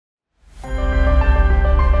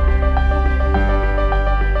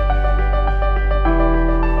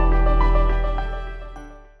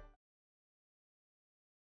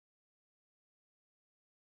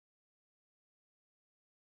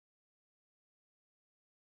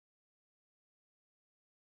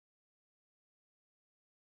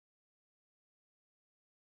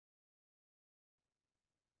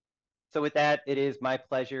So with that, it is my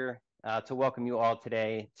pleasure to welcome you all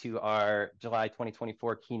today to our July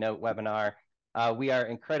 2024 keynote webinar. We are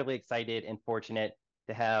incredibly excited and fortunate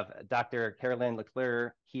to have Dr. Caroline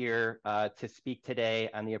Leclercq here to speak today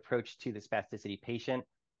on the approach to the spasticity patient.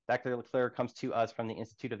 Dr. Leclercq comes to us from the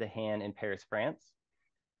Institute of the Hand in Paris, France.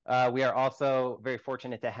 We are also very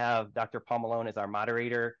fortunate to have Dr. Paul Malone as our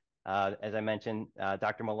moderator. As I mentioned,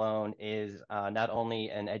 Dr. Malone is not only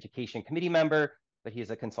an education committee member, but he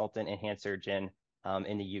is a consultant and hand surgeon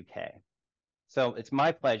in the UK. So it's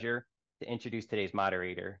my pleasure to introduce today's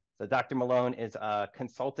moderator. So Dr. Malone is a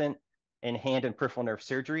consultant in hand and peripheral nerve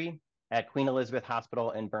surgery at Queen Elizabeth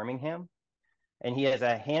Hospital in Birmingham. And he is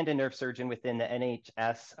a hand and nerve surgeon within the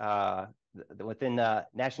NHS, within the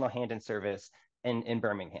National Hand and Service in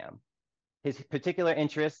Birmingham. His particular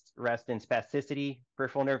interests rest in spasticity,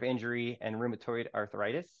 peripheral nerve injury, and rheumatoid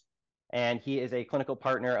arthritis. And he is a clinical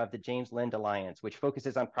partner of the James Lind Alliance, which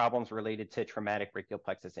focuses on problems related to traumatic brachial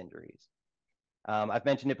plexus injuries. I've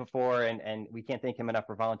mentioned it before, and we can't thank him enough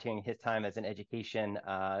for volunteering his time as an education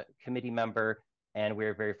committee member. And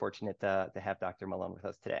we're very fortunate to have Dr. Malone with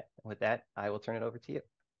us today. And with that, I will turn it over to you.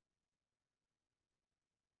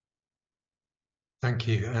 Thank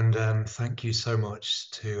you, and thank you so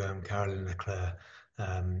much to Caroline Leclercq,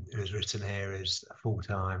 who has written here is a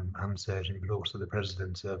full-time hand surgeon, but also the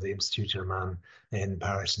president of the Institute of the Man in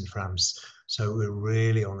Paris in France. So we're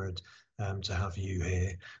really honoured to have you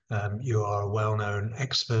here. You are a well-known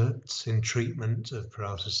expert in treatment of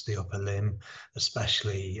paralysis of the upper limb,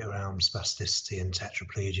 especially around spasticity and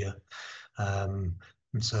tetraplegia.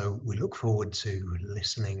 And so we look forward to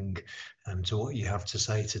listening to what you have to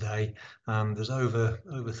say today. There's over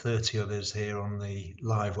 30 others here on the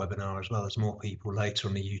live webinar, as well as more people later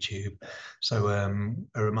on the YouTube. So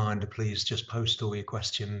a reminder, please just post all your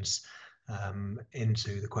questions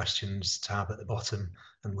into the questions tab at the bottom,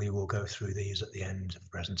 and we will go through these at the end of the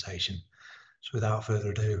presentation. So without further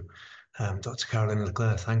ado, Dr. Caroline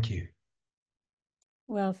Leclercq, thank you.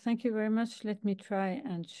 Well, thank you very much. Let me try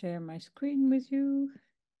and share my screen with you.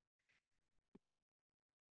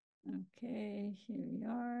 Okay, here we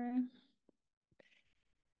are.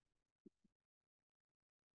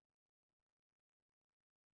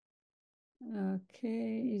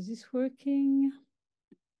 Okay, is this working?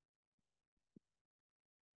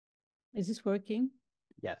 Is this working?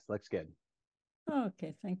 Yes, looks good.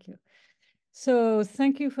 Okay, thank you. So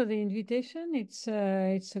thank you for the invitation. It's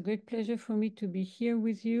a great pleasure for me to be here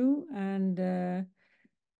with you, and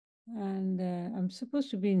I'm supposed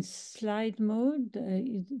to be in slide mode.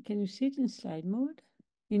 Can you see it in slide mode?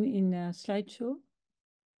 In slideshow?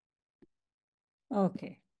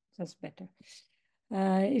 Okay, that's better.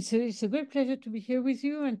 It's a great pleasure to be here with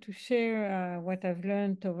you and to share what I've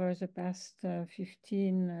learned over the past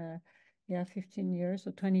 15 years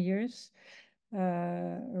or 20 years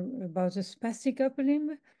about the spastic upper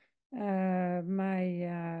limb. My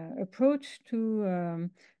approach to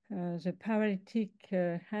the paralytic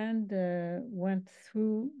hand went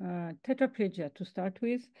through tetraplegia to start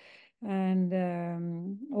with. And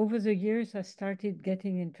over the years, I started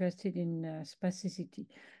getting interested in spasticity.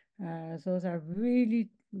 Those are really,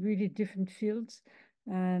 really different fields,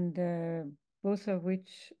 and both of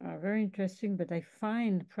which are very interesting, but I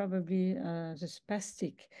find probably the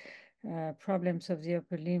spastic problems of the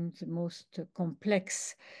upper limb the most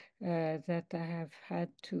complex that I have had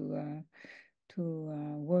to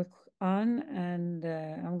work on, and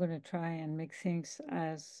I'm going to try and make things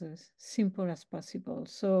as simple as possible.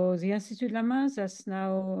 So the Institut de la Main, that's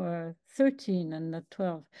now 13 and not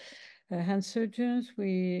 12 hand surgeons.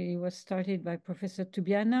 It was started by Professor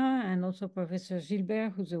Tubiana and also Professor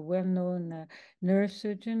Gilbert, who's a well-known nerve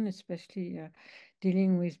surgeon, especially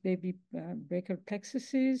dealing with baby brachial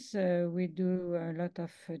plexuses. We do a lot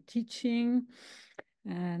of teaching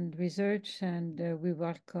and research, and we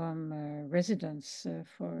welcome residents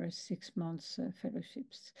for 6 months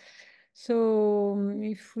fellowships. So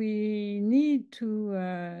if we need to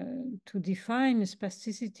define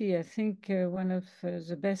spasticity, I think one of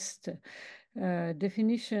the best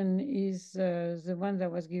definition is the one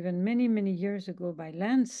that was given many, many years ago by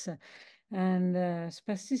Lance. And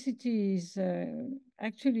spasticity is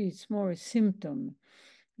actually, it's more a symptom.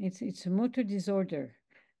 It's a motor disorder,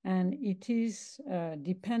 and it is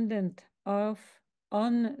dependent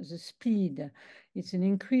on the speed. It's an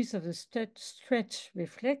increase of the stretch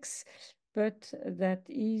reflex, but that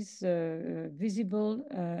is visible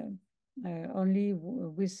only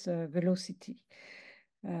with velocity.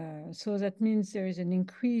 So that means there is an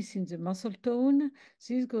increase in the muscle tone.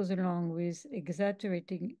 This goes along with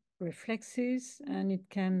exaggerating reflexes, and it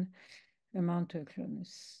can amount of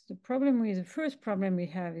clonus. The first problem we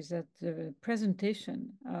have is that the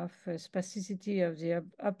presentation of spasticity of the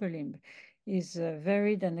upper limb is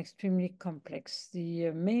varied and extremely complex.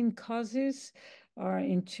 The main causes are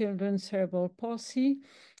in children cerebral palsy,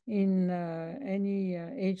 in any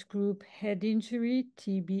age group head injury,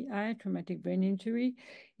 TBI, traumatic brain injury,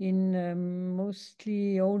 in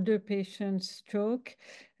mostly older patients, stroke,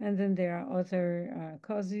 and then there are other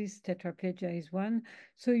causes, tetraplegia is one.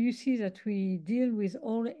 So you see that we deal with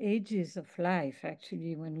all ages of life,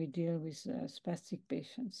 actually, when we deal with spastic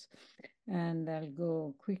patients. And I'll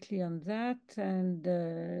go quickly on that. And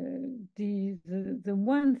the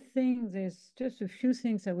one thing, there's just a few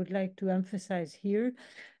things I would like to emphasize here.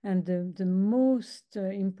 And the most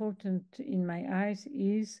important in my eyes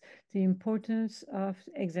is the importance of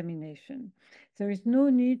examination. There is no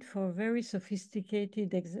need for very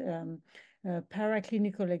sophisticated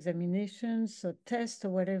paraclinical examinations or tests or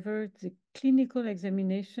whatever. The clinical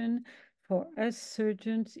examination for us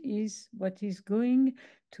surgeons is what is going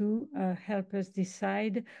to help us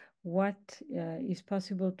decide what is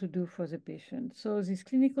possible to do for the patient. So this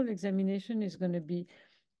clinical examination is going to be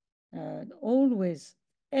always,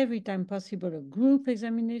 every time possible, a group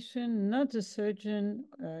examination, not the surgeon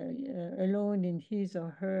alone in his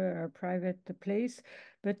or her private place,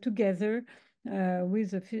 but together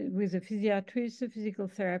with the physiatrist, the physical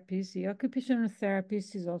therapist. The occupational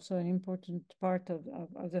therapist is also an important part of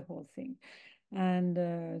the whole thing. And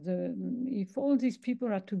if all these people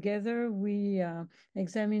are together, we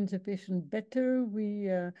examine the patient better. We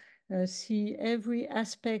see every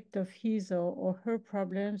aspect of his or her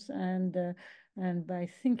problems, and by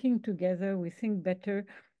thinking together, we think better,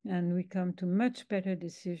 and we come to much better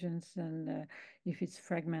decisions than if it's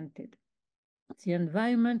fragmented. The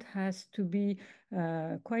environment has to be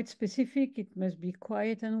quite specific. It must be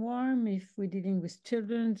quiet and warm. If we're dealing with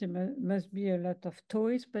children, there must be a lot of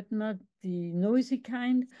toys, but not the noisy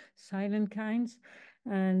kind, silent kinds.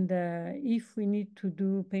 And if we need to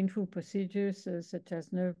do painful procedures such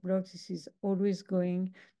as nerve blocks, this is always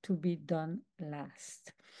going to be done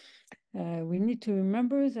last. We need to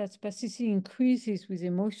remember that spasticity increases with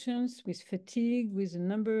emotions, with fatigue, with a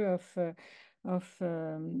number of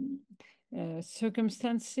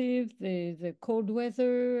circumstances, the cold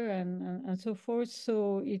weather, and so forth.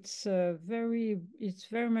 So it's very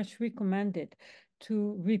much recommended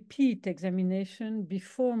to repeat examination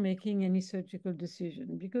before making any surgical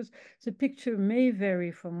decision, because the picture may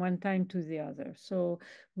vary from one time to the other. So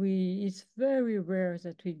it's very rare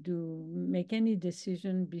that we do make any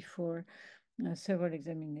decision before several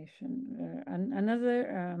examination.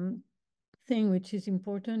 Another thing which is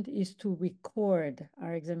important is to record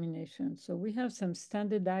our examination. So we have some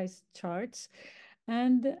standardized charts,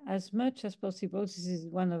 and as much as possible, this is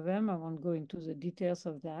one of them, I won't go into the details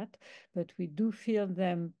of that, but we do fill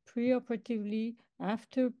them preoperatively,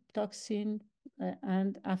 after toxin,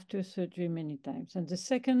 and after surgery many times. And the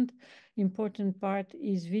second important part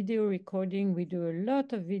is video recording. We do a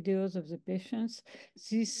lot of videos of the patients.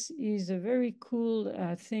 This is a very cool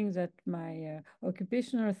thing that my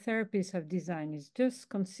occupational therapists have designed. It just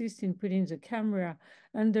consists in putting the camera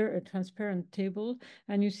under a transparent table,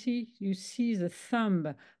 and you see the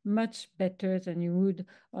thumb much better than you would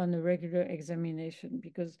on a regular examination,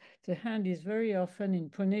 because the hand is very often in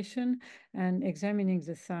pronation, and examining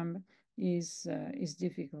the thumb is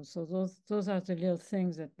difficult. So those are the little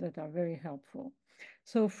things that are very helpful.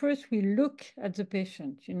 So first we look at the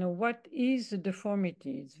patient. What is the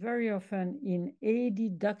deformity? It's very often in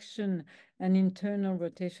adduction and internal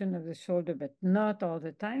rotation of the shoulder, but not all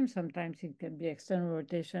the time. Sometimes it can be external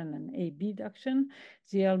rotation and abduction.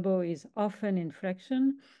 The elbow is often in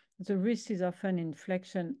flexion. The wrist is often in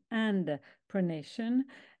flexion and pronation.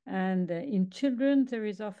 And in children, there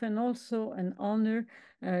is often also an ulnar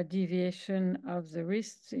deviation of the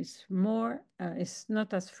wrist. It's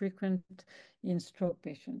not as frequent in stroke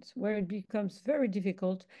patients. Where it becomes very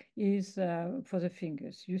difficult is for the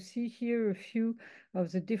fingers. You see here a few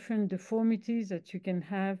of the different deformities that you can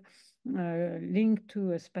have linked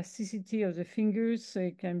to a spasticity of the fingers. So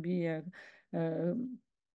it can be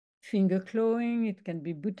finger clawing, it can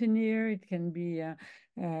be boutonniere, it can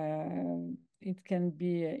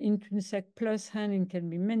be intrinsic plus hand, it can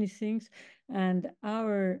be many things. And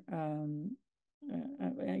and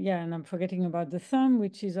I'm forgetting about the thumb,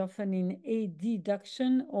 which is often in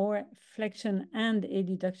adduction or flexion and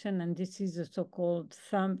adduction, and this is the so-called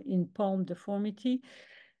thumb in palm deformity.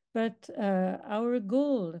 But our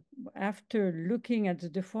goal, after looking at the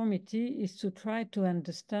deformity, is to try to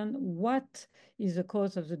understand what is the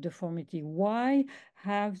cause of the deformity. Why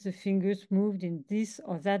have the fingers moved in this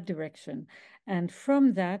or that direction? And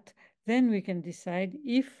from that, then we can decide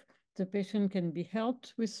if the patient can be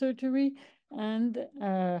helped with surgery and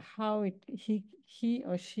how he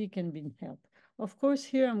or she can be helped. Of course,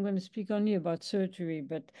 here I'm going to speak only about surgery,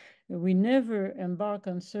 but we never embark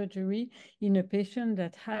on surgery in a patient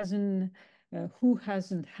that who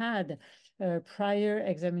hasn't had prior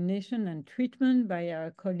examination and treatment by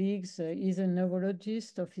our colleagues, either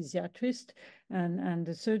neurologist or physiatrist, and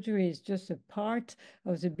the surgery is just a part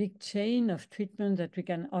of the big chain of treatment that we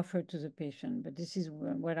can offer to the patient. But this is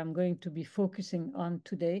what I'm going to be focusing on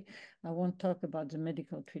today. I won't talk about the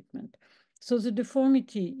medical treatment. So the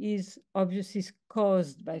deformity is obviously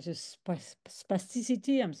caused by the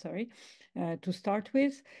spasticity, to start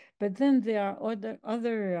with, but then there are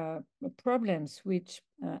other problems which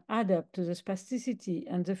add up to the spasticity.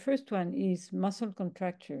 And the first one is muscle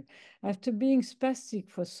contracture. After being spastic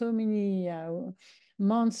for so many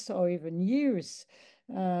months or even years,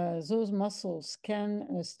 those muscles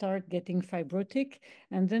can start getting fibrotic,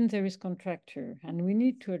 and then there is contracture. And we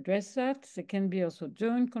need to address that. There can be also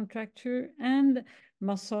joint contracture and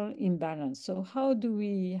muscle imbalance. So how do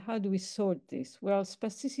we sort this? Well,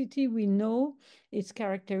 spasticity, we know its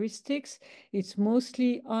characteristics. It's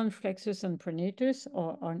mostly on flexors and pronators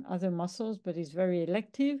or on other muscles, but it's very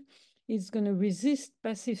elective. It's going to resist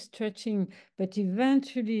passive stretching, but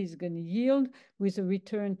eventually it's going to yield with a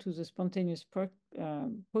return to the spontaneous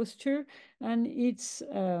posture. And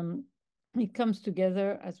it comes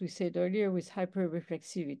together, as we said earlier, with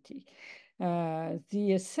hyperreflexivity.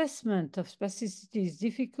 The assessment of spasticity is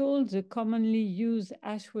difficult. The commonly used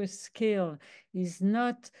Ashworth scale is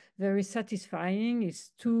not very satisfying. It's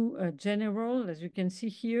too general, as you can see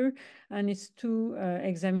here, and it's too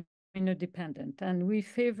examiner dependent. And we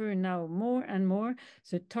favor now more and more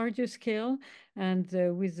the Tardieu scale and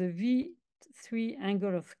with the V3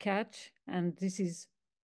 angle of catch, and this is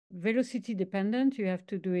velocity dependent. You have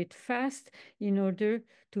to do it fast in order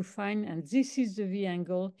to find, and this is the V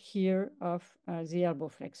angle here of the elbow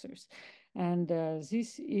flexors. And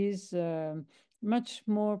this is much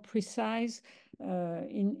more precise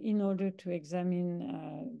in order to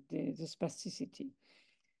examine the spasticity.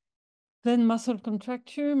 Then muscle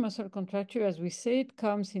contracture. Muscle contracture, as we said,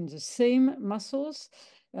 comes in the same muscles.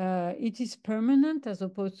 It is permanent as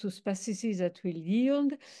opposed to spasticity that will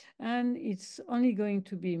yield, and it's only going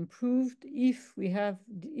to be improved if we are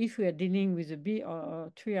dealing with a B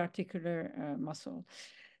or triarticular muscle.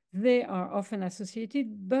 They are often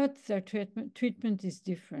associated, but their treatment is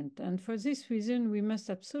different. And for this reason, we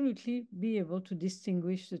must absolutely be able to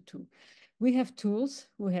distinguish the two. We have tools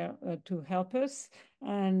to help us,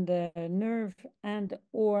 and nerve and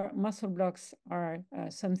or muscle blocks are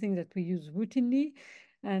something that we use routinely.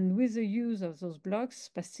 And with the use of those blocks,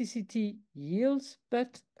 spasticity yields,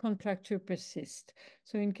 but contracture persists.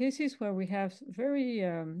 So in cases where we have very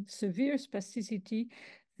severe spasticity,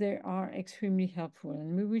 they are extremely helpful.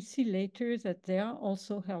 And we will see later that they are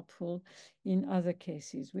also helpful in other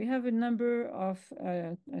cases. We have a number of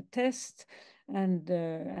tests and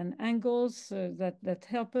angles that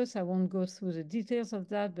help us. I won't go through the details of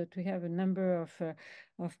that, but we have a number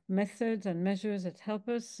of methods and measures that help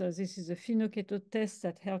us. So this is a phenochetone test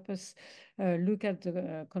that help us look at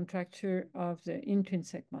the contracture of the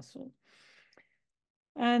intrinsic muscle.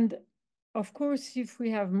 And of course, if we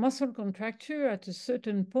have muscle contracture at a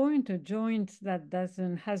certain point, a joint that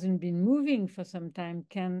hasn't been moving for some time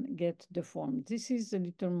can get deformed. This is a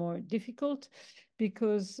little more difficult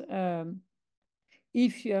because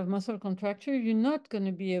if you have muscle contracture, you're not going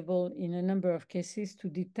to be able, in a number of cases, to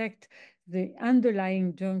detect the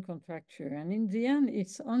underlying joint contracture. And in the end,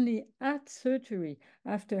 it's only at surgery,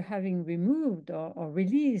 after having removed or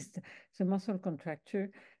released the muscle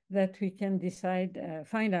contracture, that we can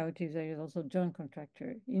find out if there is also joint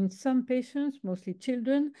contracture. In some patients, mostly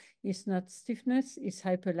children, it's not stiffness, it's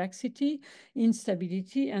hyperlaxity,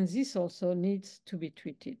 instability, and this also needs to be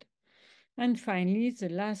treated. And finally, the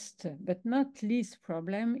last but not least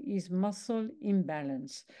problem is muscle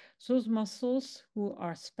imbalance. Those muscles who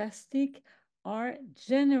are spastic are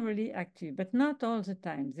generally active, but not all the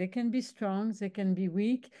time. They can be strong, they can be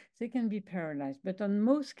weak, they can be paralyzed, but on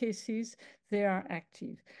most cases, they are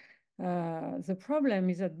active. The problem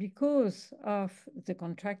is that because of the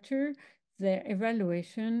contracture, their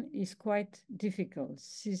evaluation is quite difficult.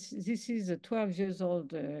 This is a 12 years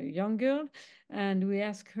old young girl, and we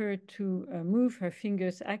ask her to move her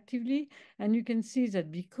fingers actively. And you can see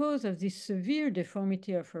that because of this severe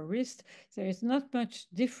deformity of her wrist, there is not much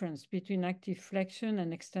difference between active flexion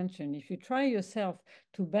and extension. If you try yourself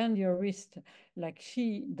to bend your wrist like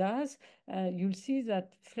she does, you'll see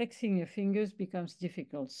that flexing your fingers becomes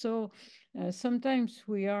difficult. So sometimes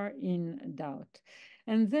we are in doubt.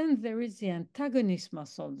 And then there is the antagonist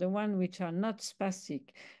muscle, the one which are not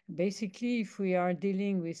spastic. Basically, if we are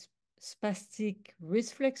dealing with spastic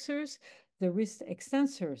wrist flexors, the wrist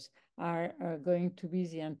extensors are going to be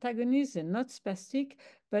the antagonists and not spastic,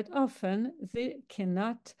 but often they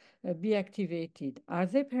cannot be activated. Are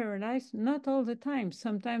they paralyzed? Not all the time.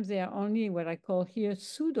 Sometimes they are only what I call here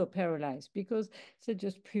pseudo-paralyzed because they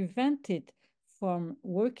just prevented from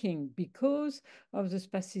working because of the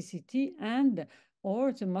spasticity and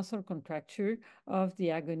or the muscle contracture of the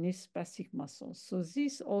agonist spastic muscles. So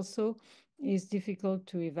this also is difficult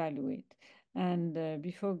to evaluate. And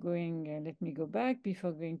before going, let me go back,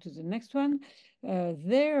 before going to the next one,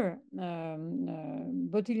 their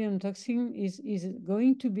botulinum toxin is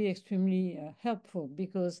going to be extremely helpful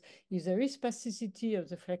because if there is spasticity of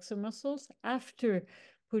the flexor muscles, after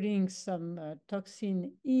putting some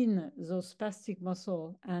toxin in those spastic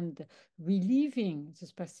muscle and relieving the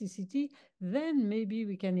spasticity, then maybe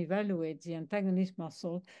we can evaluate the antagonist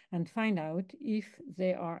muscle and find out if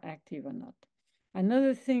they are active or not.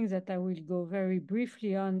 Another thing that I will go very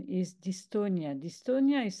briefly on is dystonia.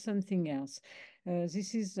 Dystonia is something else.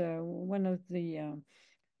 This is one of the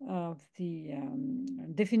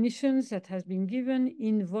definitions that has been given: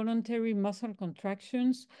 involuntary muscle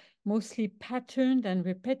contractions, mostly patterned and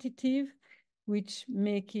repetitive, which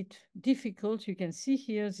make it difficult. You can see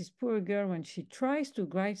here this poor girl, when she tries to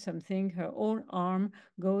grab something, her whole arm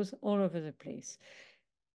goes all over the place.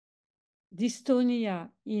 Dystonia,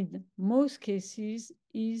 in most cases,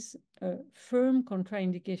 is a firm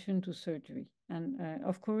contraindication to surgery. And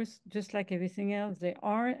of course, just like everything else, there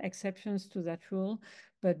are exceptions to that rule,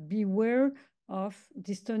 but beware of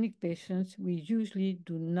dystonic patients. We usually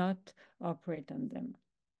do not operate on them.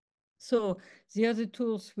 So the other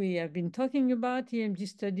tools we have been talking about, EMG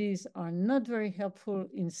studies, are not very helpful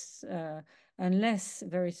in unless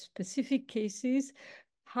very specific cases.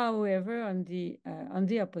 However, on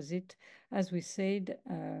the opposite, as we said,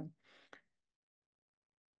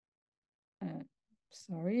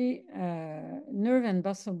 nerve and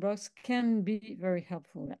muscle blocks can be very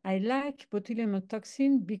helpful. I like botulinum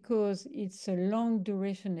toxin because it's a long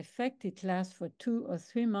duration effect. It lasts for 2 or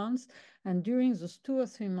 3 months. And during those 2 or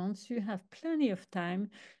 3 months, you have plenty of time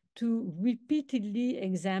to repeatedly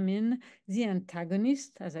examine the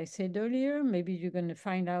antagonist. As I said earlier, maybe you're going to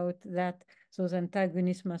find out that those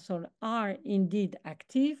antagonist muscles are indeed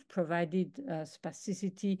active, provided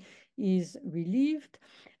spasticity is relieved.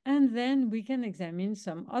 And then we can examine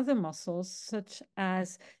some other muscles, such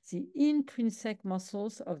as the intrinsic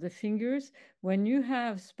muscles of the fingers. When you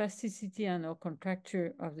have spasticity and or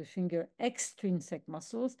contracture of the finger extrinsic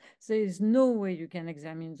muscles, there is no way you can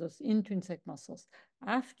examine those intrinsic muscles.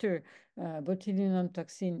 After botulinum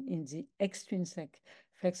toxin in the extrinsic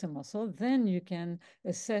flexor muscle, then you can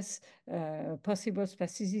assess possible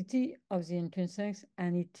spasticity of the intrinsics,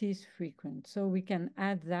 and it is frequent. So we can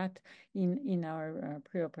add that in our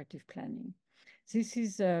preoperative planning. This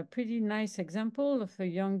is a pretty nice example of a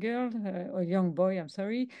young girl, or young boy, I'm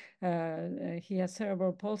sorry. He has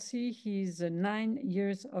cerebral palsy. He's 9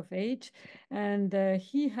 years of age, and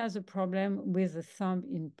he has a problem with the thumb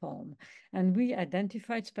in palm. And we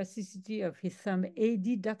identified spasticity of his thumb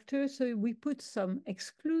adductor, so we put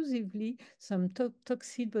exclusively some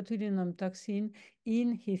toxin, botulinum toxin,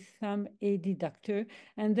 in his thumb adductor.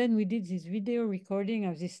 And then we did this video recording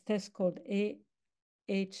of this test called AHA,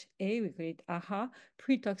 we call it AHA,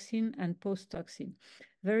 pre-toxin and post-toxin.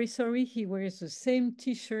 Very sorry, he wears the same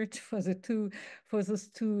T-shirt for those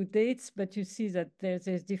two dates, but you see that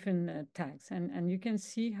there's different tags, and you can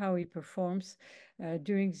see how he performs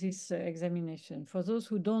during this examination. For those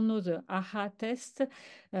who don't know the AHA test,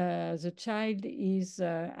 the child is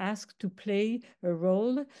asked to play a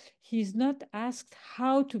role. He's not asked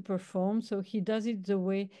how to perform, so he does it the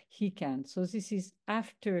way he can. So this is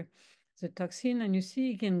after the toxin, and you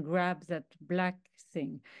see he can grab that black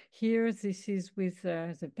thing. Here, this is with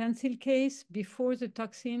the pencil case. Before the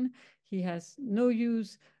toxin, he has no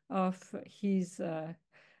use of his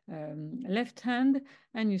left hand.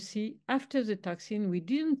 And you see, after the toxin, we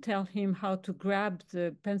didn't tell him how to grab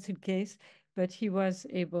the pencil case, but he was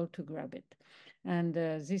able to grab it. And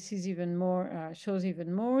this is even more, shows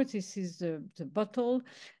even more. This is the bottle,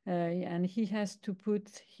 and he has to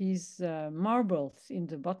put his marbles in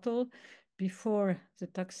the bottle before the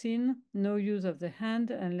toxin. No use of the hand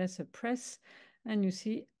unless a press. And you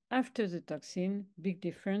see, after the toxin, big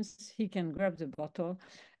difference. He can grab the bottle.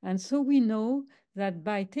 And so we know that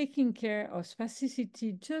by taking care of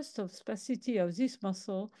spasticity, just of spasticity of this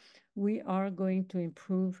muscle, we are going to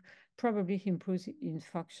improve, probably improve in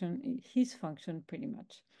function, his function pretty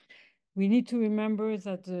much. We need to remember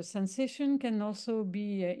that the sensation can also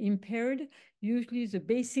be impaired. Usually the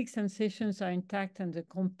basic sensations are intact and the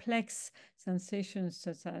complex sensations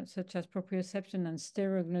such as proprioception and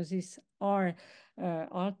stereognosis are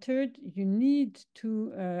altered. You need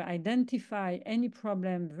to identify any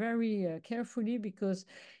problem very carefully, because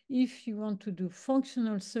if you want to do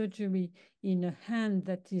functional surgery in a hand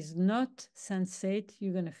that is not sensate,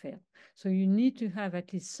 you're going to fail. So you need to have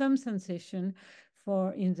at least some sensation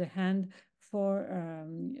in the hand for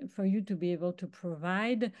you to be able to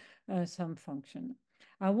provide some function.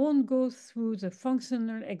 I won't go through the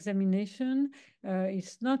functional examination.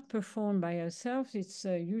 It's not performed by ourselves. It's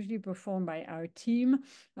usually performed by our team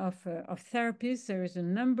of therapists. There is a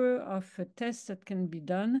number of tests that can be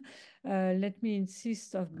done. Let me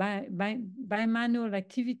insist of bimanual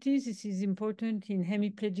activities. This is important in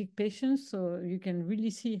hemiplegic patients, so you can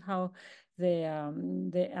really see how they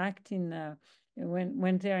act in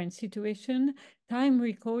when they are in situation. Time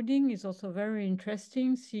recording is also very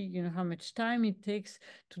interesting. See, how much time it takes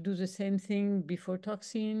to do the same thing before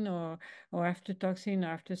toxin or after toxin or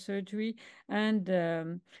after surgery.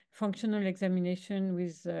 And functional examination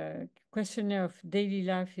with questionnaire of daily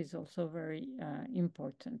life is also very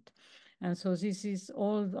important. And so this is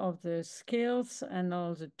all of the skills and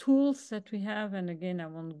all the tools that we have. And again, I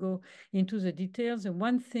won't go into the details. The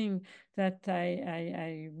one thing that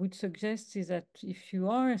I would suggest is that if you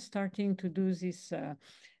are starting to do this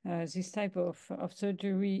type of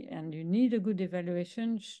surgery and you need a good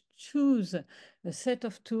evaluation, choose a set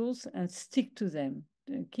of tools and stick to them.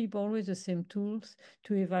 Keep always the same tools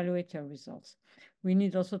to evaluate your results. We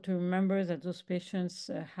need also to remember that those patients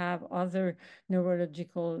have other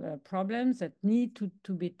neurological problems that need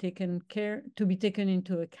to be taken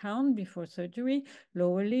into account before surgery: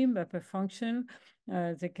 lower limb, upper function.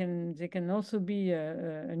 They can also be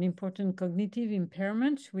an important cognitive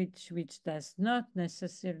impairment, which does not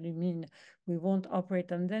necessarily mean we won't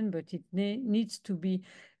operate on them, but it needs to be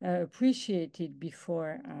appreciated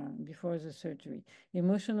before the surgery.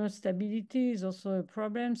 Emotional stability is also a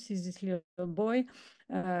problem. See this little boy.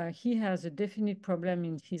 He has a definite problem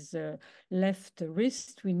in his left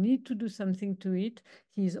wrist. We need to do something to it.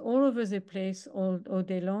 He's all over the place all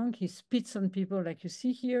day long. He spits on people like you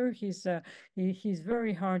see here. He's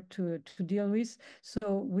very hard to deal with.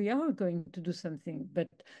 So we are going to do something, but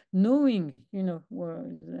knowing,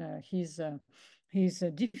 his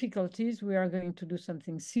difficulties, we are going to do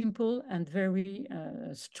something simple and very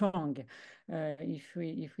strong if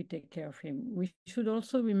we take care of him. We should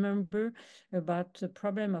also remember about the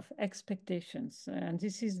problem of expectations, and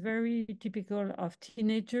this is very typical of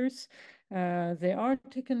teenagers. They are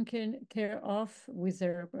taken care of with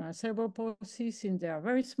their cerebral palsy since they are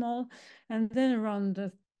very small, and then around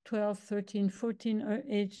the 12, 13, 14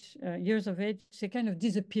 years of age, they kind of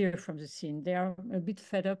disappear from the scene. They are a bit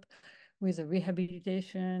fed up with the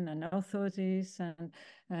rehabilitation and orthosis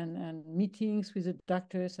and meetings with the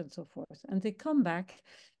doctors and so forth. And they come back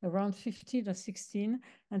around 15 or 16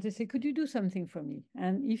 and they say, could you do something for me?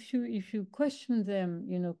 And if you question them,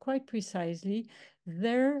 quite precisely,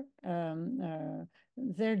 their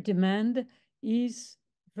demand is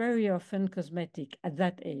very often cosmetic at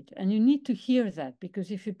that age. And you need to hear that,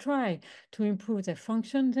 because if you try to improve their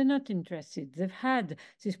function, they're not interested. They've had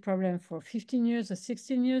this problem for 15 years or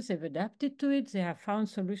 16 years. They've adapted to it. They have found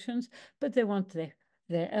solutions, but they want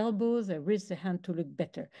their elbows, their wrists, their hand to look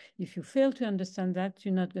better. If you fail to understand that,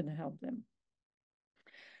 you're not going to help them.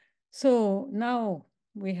 So now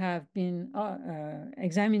we have been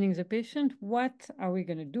examining the patient. What are we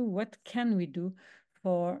going to do? What can we do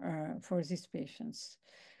for these patients?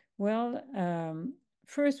 Well,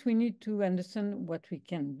 first we need to understand what we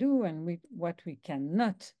can do and what we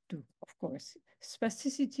cannot do, of course.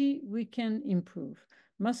 Spasticity, we can improve.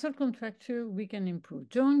 Muscle contracture, we can improve.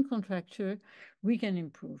 Joint contracture, we can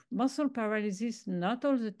improve. Muscle paralysis, not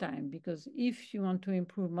all the time, because if you want to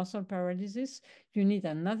improve muscle paralysis, you need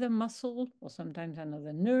another muscle or sometimes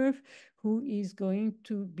another nerve who is going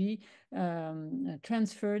to be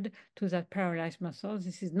transferred to that paralyzed muscle.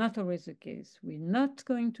 This is not always the case. We're not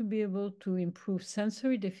going to be able to improve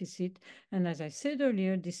sensory deficit. And as I said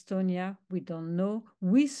earlier, dystonia, we don't know.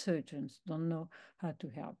 We surgeons don't know how to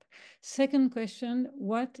help. Second question,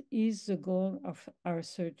 what is the goal of our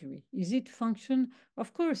surgery? Is it function?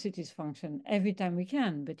 Of course it is function every time we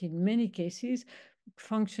can, but in many cases,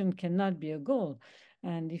 function cannot be a goal.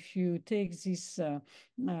 And if you take this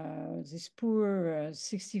poor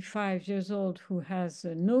 65 years old who has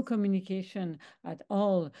no communication at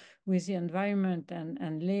all with the environment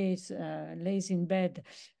and lays in bed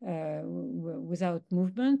without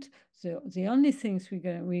movement, the only things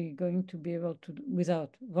we're going to be able to do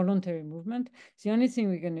without voluntary movement, the only thing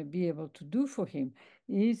we're going to be able to do for him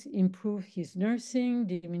is improve his nursing,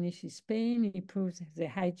 diminish his pain, improve the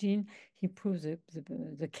hygiene, improve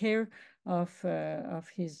the care of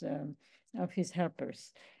his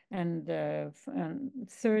helpers. And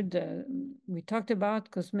third, we talked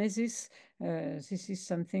about cosmesis. This is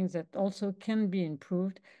something that also can be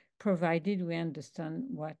improved, provided we understand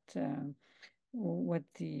what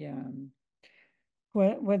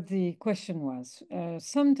the question was.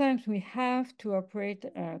 Sometimes we have to operate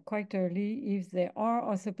quite early if there are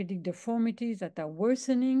orthopedic deformities that are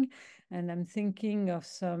worsening, and I'm thinking of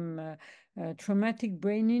some traumatic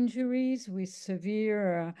brain injuries with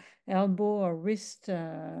severe elbow or wrist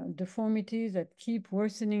deformities that keep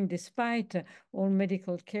worsening despite all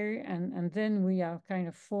medical care, and then we are kind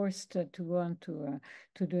of forced to go on to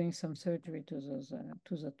doing some surgery to those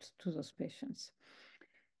patients.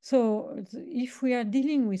 So if we are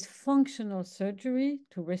dealing with functional surgery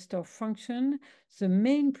to restore function, the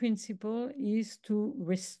main principle is to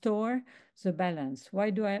restore the balance.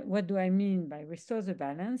 What do I mean by restore the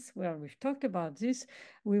balance? Well, we've talked about this.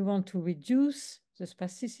 We want to reduce the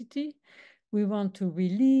spasticity. We want to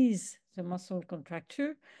release the muscle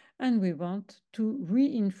contracture, and we want to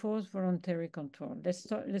reinforce voluntary control.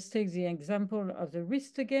 Let's take the example of the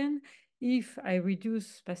wrist again. If I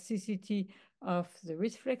reduce spasticity of the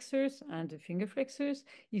wrist flexors and the finger flexors,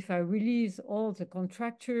 if I release all the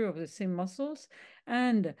contracture of the same muscles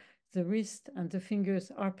and the wrist and the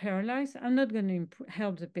fingers are paralyzed, I'm not going to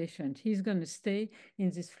help the patient. He's going to stay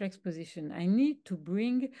in this flex position. I need to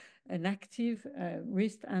bring an active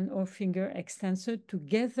wrist and or finger extensor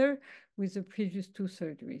together with the previous two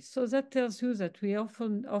surgeries. So that tells you that we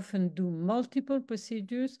often do multiple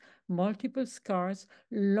procedures, multiple scars,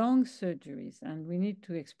 long surgeries, and we need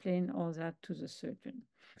to explain all that to the surgeon.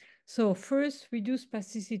 So first, reduce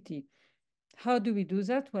spasticity. How do we do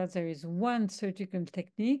that? Well, there is one surgical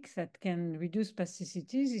technique that can reduce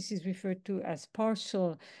spasticity. This is referred to as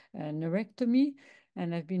partial neurectomy.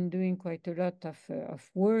 And I've been doing quite a lot of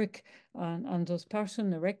work on those partial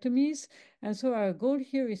neurectomies. And so our goal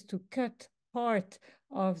here is to cut part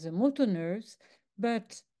of the motor nerves,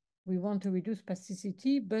 but we want to reduce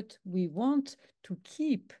spasticity, but we want to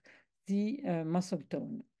keep the muscle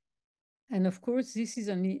tone. And of course, this is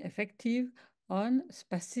only effective on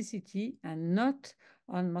spasticity and not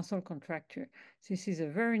on muscle contracture. This is a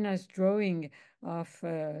very nice drawing of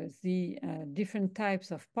the different types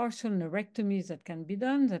of partial neurectomies that can be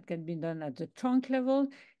done at the trunk level.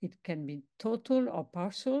 It can be total or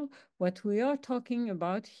partial. What we are talking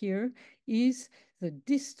about here is the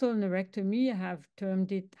distal neurectomy. I have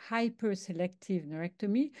termed it hyperselective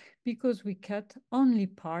neurectomy because we cut only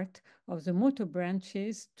part of the motor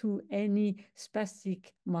branches to any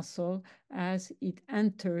spastic muscle as it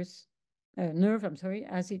enters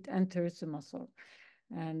as it enters the muscle.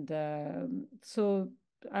 And so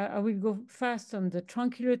I will go fast on the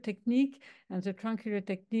truncular technique, and the truncular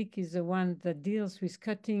technique is the one that deals with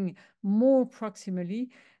cutting more proximally.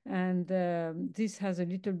 And this has a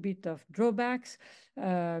little bit of drawbacks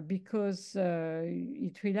because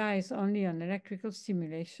it relies only on electrical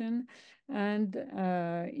stimulation, and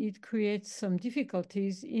it creates some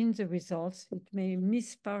difficulties in the results. It may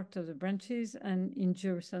miss part of the branches and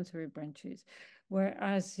injure sensory branches.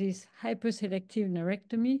 Whereas this hyperselective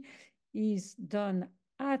neurectomy is done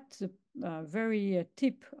at the very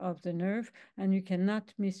tip of the nerve, and you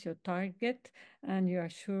cannot miss your target, and you are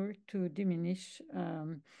sure to diminish,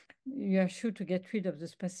 you are sure to get rid of the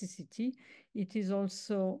spasticity. It is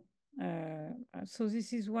also, so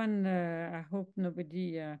this is one, I hope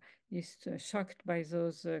nobody is shocked by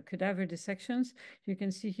those cadaver dissections. You can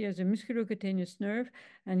see here the musculocutaneous nerve,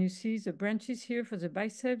 and you see the branches here for the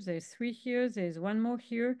biceps. There's 3 here, there's 1 more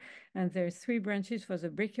here, and there's 3 branches for the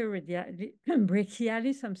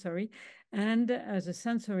brachialis, I'm sorry. And the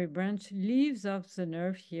sensory branch leaves off the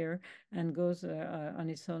nerve here and goes on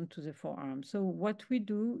its own to the forearm. So what we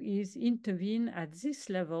do is intervene at this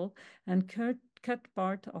level and cut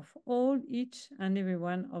part of each and every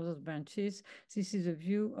one of those branches. This is a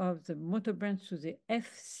view of the motor branch to the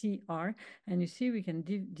FCR, and you see we can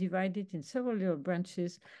divide it in several little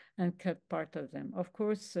branches and cut part of them. Of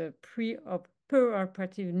course,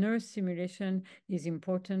 per-operative nerve stimulation is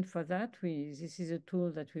important for that. This is a tool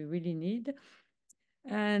that we really need.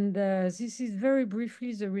 And this is very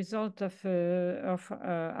briefly the result of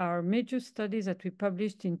our major studies that we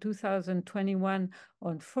published in 2021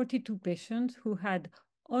 on 42 patients who had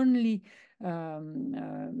only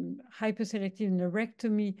hyperselective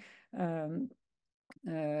neurectomy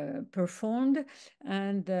performed,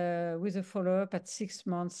 and with a follow-up at 6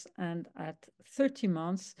 months and at 30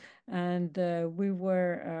 months. And we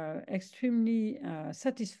were extremely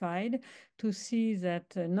satisfied to see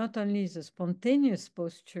that not only the spontaneous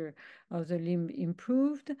posture of the limb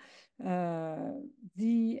improved,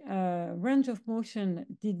 the range of motion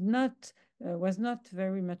was not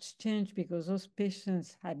very much changed because those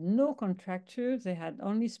patients had no contracture, they had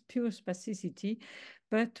only pure spasticity,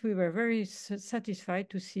 but we were very satisfied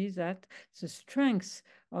to see that the strength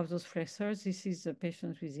of those flexors, this is the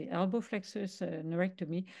patient with the elbow flexors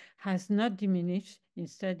neurectomy, has not diminished.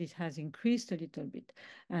 Instead, it has increased a little bit.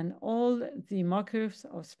 And all the markers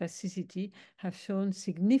of spasticity have shown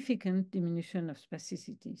significant diminution of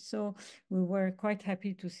spasticity. So we were quite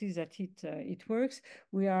happy to see that it works.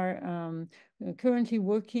 We are currently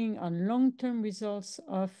working on long-term results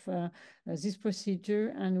of this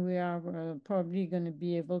procedure, and we are probably going to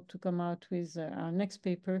be able to come out with our next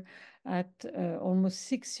paper at almost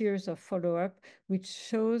 6 years of follow-up, which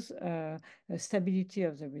shows stability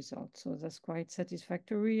of the results. So that's quite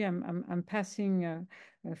satisfactory. I'm passing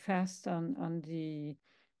fast on the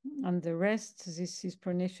rest. This is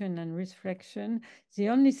pronation and wrist flexion. The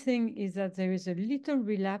only thing is that there is a little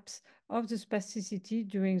relapse of the spasticity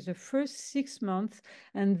during the first 6 months,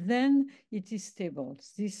 and then it is stable.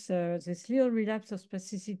 This little relapse of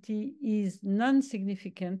spasticity is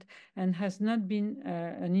non-significant and has not been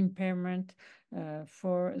an impairment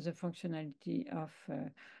for the functionality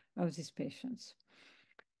of these patients.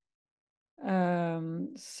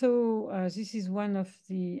 This is one of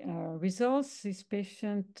the results. This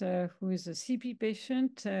patient, who is a CP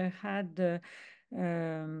patient, had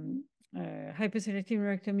hyperselective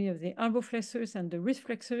neurectomy of the elbow flexors and the wrist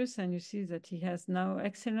flexors, and you see that he has now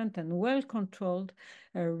excellent and well-controlled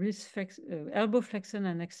elbow flexion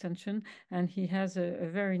and extension, and he has a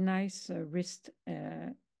very nice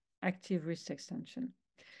active wrist extension.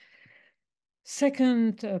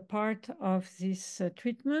 Second part of this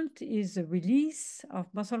treatment is the release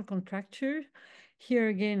of muscle contracture. Here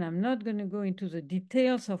again, I'm not going to go into the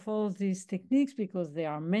details of all these techniques because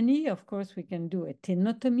there are many. Of course, we can do a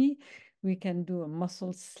tenotomy, we can do a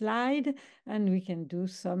muscle slide, and we can do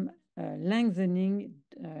some lengthening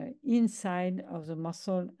inside of the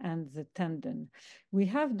muscle and the tendon. We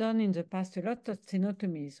have done in the past a lot of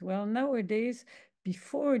tenotomies. Well, nowadays,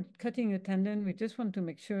 before cutting a tendon, we just want to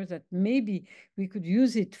make sure that maybe we could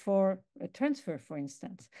use it for a transfer, for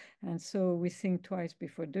instance. And so we think twice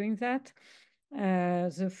before doing that.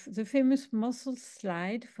 The famous muscle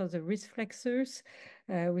slide for the wrist flexors,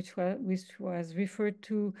 which was referred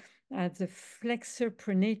to as the flexor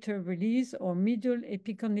pronator release or medial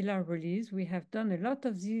epicondylar release. We have done a lot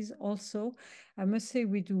of these also. I must say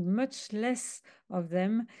we do much less of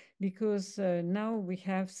them because now we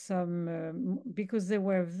have some, because they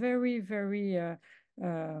were very, very,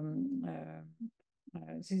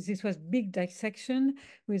 this was big dissection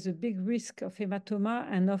with a big risk of hematoma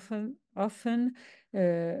and often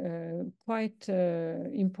quite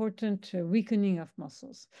important weakening of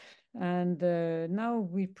muscles. And now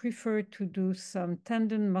we prefer to do some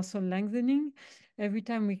tendon muscle lengthening. Every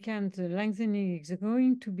time we can, the lengthening is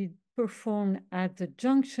going to be performed at the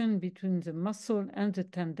junction between the muscle and the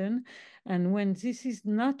tendon. And when this is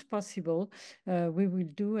not possible, we will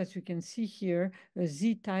do, as you can see here, a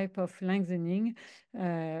Z type of lengthening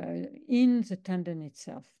in the tendon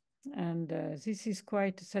itself. And this is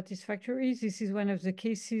quite satisfactory. This is one of the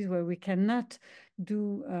cases where we cannot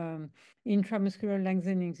do intramuscular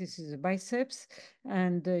lengthening. This is the biceps.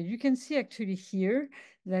 And you can see actually here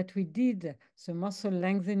that we did the muscle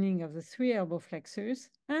lengthening of the 3 elbow flexors,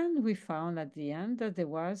 and we found at the end that there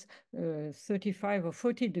was 35 or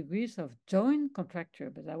 40 degrees of joint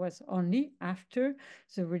contracture, but that was only after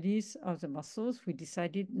the release of the muscles. We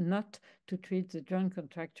decided not to treat the joint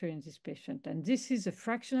contracture in this patient. And this is a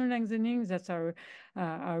fractional lengthening. That's our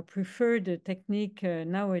preferred technique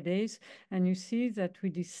nowadays. And you see that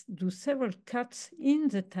we do several cuts in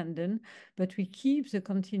the tendon, but we keep the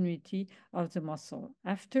continuity of the muscle.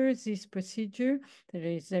 After this procedure,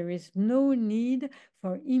 there is no need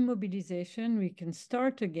for immobilization. We can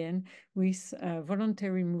start again with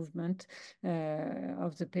voluntary movement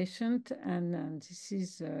of the patient, and this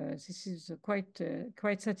is quite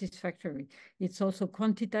satisfactory. It's also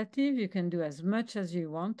quantitative. You can do as much as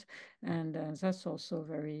you want, and that's also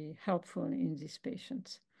very helpful in these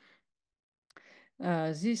patients.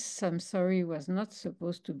 This, I'm sorry, was not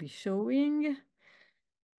supposed to be showing.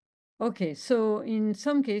 Okay, so in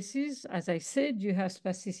some cases, as I said, you have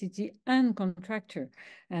spasticity and contracture.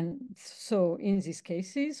 And so in these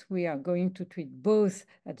cases, we are going to treat both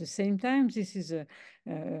at the same time. This is a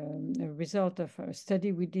result of a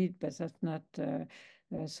study we did, but that's not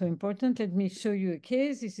so important. Let me show you a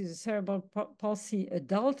case. This is a cerebral palsy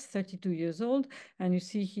adult, 32 years old. And you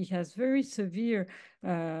see he has very severe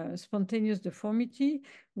spontaneous deformity.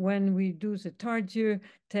 When we do the Tardieu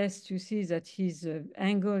test, you see that his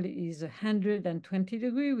angle is 120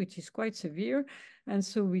 degrees, which is quite severe. And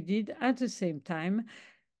so we did at the same time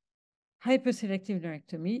hyperselective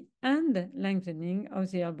neurectomy and lengthening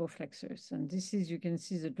of the elbow flexors. And this is, you can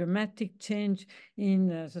see the dramatic change in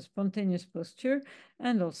the spontaneous posture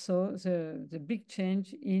and also the big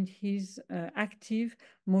change in his active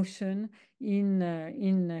motion in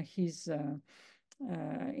his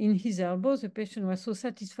elbows. The patient was so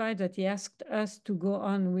satisfied that he asked us to go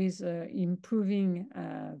on with improving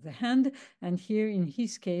the hand. And here in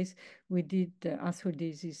his case, we did the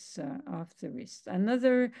arthrodesis of the wrist.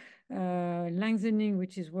 Another lengthening,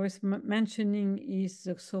 which is worth mentioning, is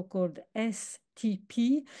the so-called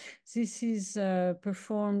STP. This is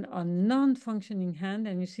performed on non-functioning hand,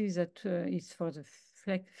 and you see that it's for the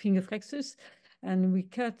finger flexors. And we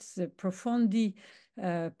cut the profondi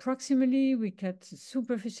proximally, we cut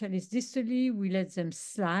superficialis distally, we let them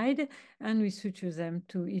slide, and we suture them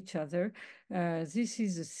to each other. This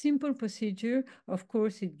is a simple procedure. Of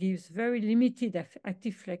course, it gives very limited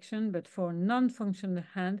active flexion, but for non-functional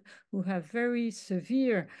hand who have very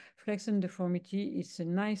severe flexion deformity, it's a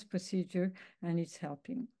nice procedure and it's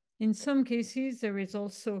helping. In some cases, there is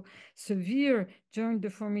also severe joint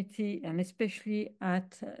deformity, and especially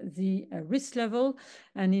at the wrist level.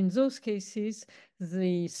 And in those cases,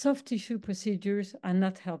 the soft tissue procedures are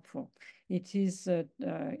not helpful. It is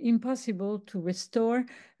impossible to restore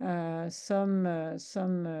some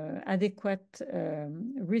adequate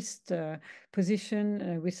wrist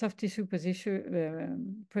position with soft tissue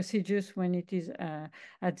procedures when it is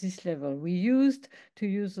at this level. We used to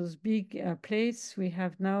use those big plates. We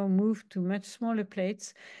have now moved to much smaller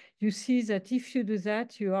plates. You see that if you do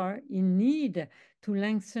that, you are in need to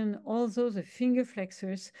lengthen all those finger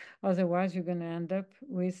flexors. Otherwise, you're going to end up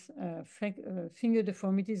with finger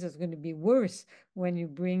deformities that's going to be worse when you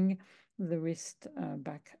bring the wrist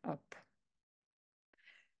back up.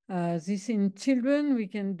 This in children, we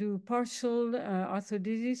can do partial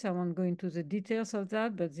arthrodesis. I won't go into the details of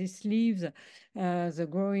that, but this leaves the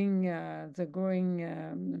growing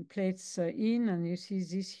plates in, and you see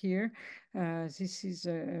this here. This is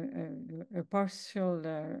a partial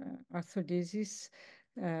arthrodesis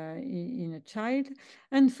in a child.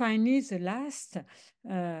 And finally, the last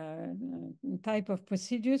type of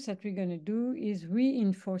procedures that we're going to do is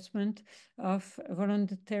reinforcement of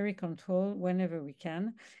voluntary control whenever we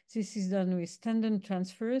can. This is done with tendon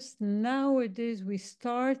transfers. Nowadays, we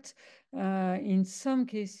start in some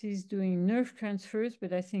cases doing nerve transfers,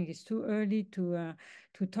 but I think it's too early to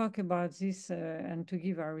talk about this and to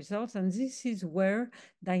give our results. And this is where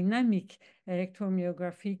dynamic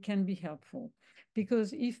electromyography can be helpful.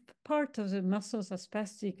 Because if part of the muscles are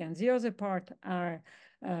spastic and the other part are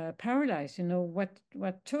paralyzed, you know, what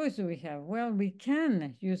choice do we have? Well, we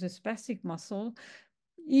can use a spastic muscle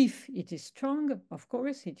if it is strong, of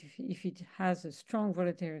course, if it has a strong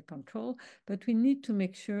voluntary control, but we need to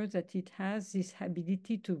make sure that it has this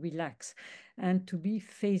ability to relax and to be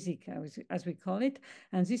phasic, as we call it.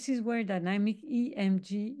 And this is where dynamic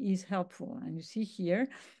EMG is helpful. And you see here,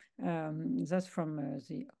 that's from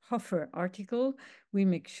the Hofer article. We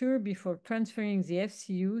make sure before transferring the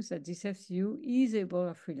FCU that this FCU is able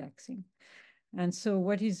of relaxing. And so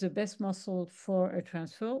what is the best muscle for a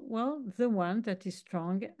transfer? Well, the one that is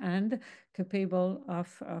strong and capable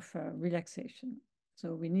of relaxation.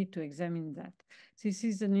 So we need to examine that. This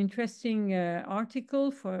is an interesting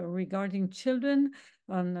article regarding children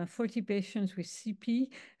on 40 patients with CP,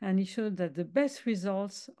 and it showed that the best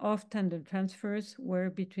results of tendon transfers were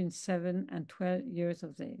between 7 and 12 years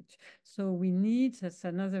of age. So we need, that's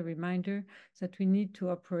another reminder, that we need to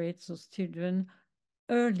operate those children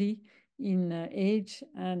early in age,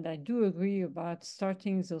 and I do agree about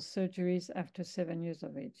starting those surgeries after 7 years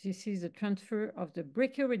of age. This is the transfer of the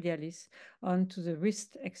brachioradialis onto the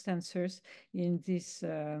wrist extensors in this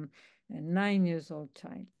 9 years old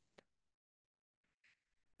child.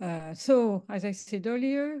 So, as I said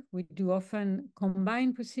earlier, we do often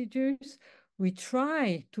combine procedures. We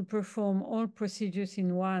try to perform all procedures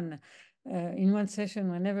in one session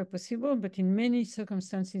whenever possible, but in many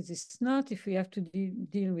circumstances it's not. If we have to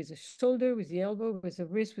deal with the shoulder, with the elbow, with the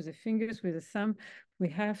wrist, with the fingers, with the thumb, we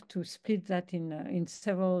have to split that in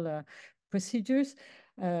several procedures.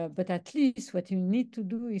 But at least what you need to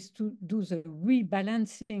do is to do the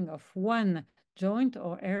rebalancing of one joint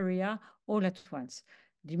or area all at once,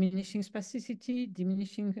 diminishing spasticity,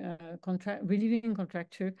 diminishing relieving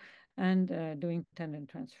contracture, and doing tendon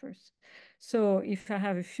transfers. So if I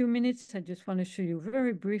have a few minutes, I just want to show you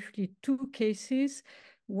very briefly two cases.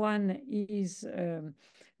 One is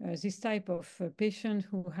this type of patient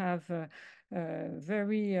who have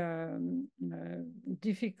very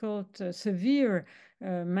difficult, severe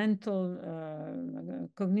mental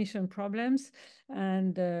cognition problems,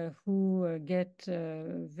 and who get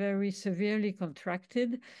very severely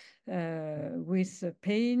contracted with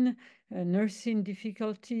pain, nursing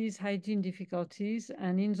difficulties, hygiene difficulties.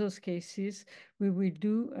 And in those cases, we will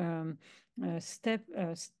do stepped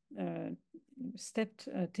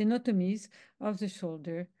tenotomies of the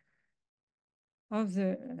shoulder, of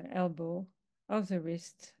the elbow, of the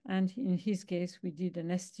wrist, and in his case, we did an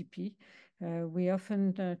STP. We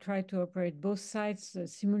often try to operate both sides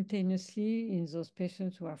simultaneously in those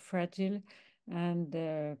patients who are fragile, and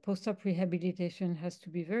post-op rehabilitation has to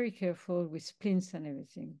be very careful with splints and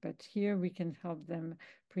everything. But here we can help them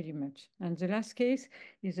pretty much. And the last case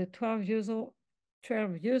is a 12 years old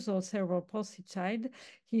cerebral palsy child.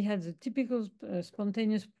 He had the typical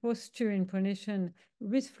spontaneous posture in pronation,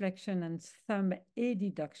 wrist flexion, and thumb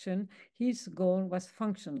adduction. His goal was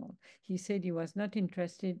functional. He said he was not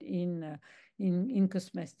interested in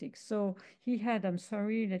cosmetics. So he had, I'm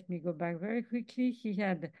sorry, let me go back very quickly. He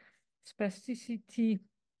had spasticity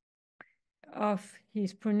of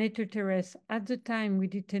his pronator teres. At the time we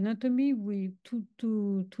did tenotomy,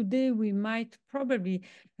 today we might probably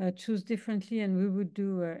choose differently, and we would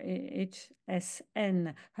do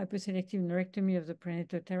HSN, hyperselective neurectomy of the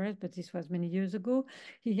pronator teres, but this was many years ago.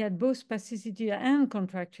 He had both spasticity and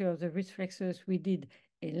contracture of the wrist flexors. We did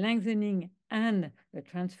a lengthening and a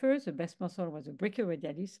transfer. The best muscle was a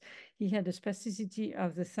brachioradialis. He had a spasticity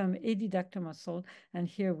of the thumb adductor muscle, and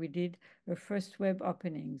here we did a first web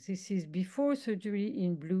opening. This is before surgery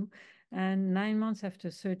in blue and 9 months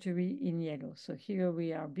after surgery in yellow. So here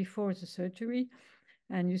we are before the surgery,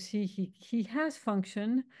 and you see he has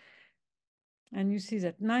function, and you see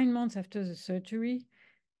that 9 months after the surgery,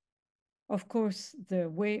 of course, the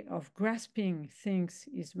way of grasping things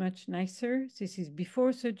is much nicer. This is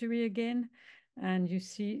before surgery again, and you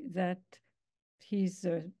see that his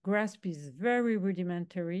grasp is very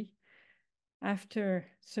rudimentary. After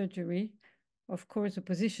surgery, of course, the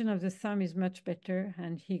position of the thumb is much better,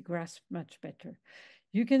 and he grasps much better.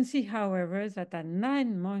 You can see, however, that at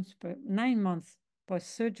 9 months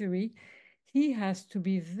post-surgery, he has to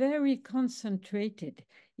be very concentrated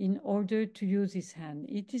in order to use his hand.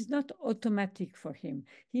 It is not automatic for him.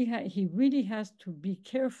 He really has to be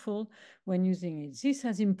careful when using it. This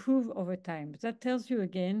has improved over time. That tells you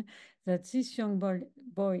again that this young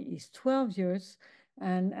boy is 12 years,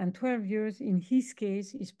 and 12 years in his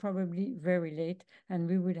case is probably very late, and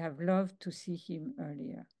we would have loved to see him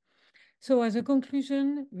earlier. So as a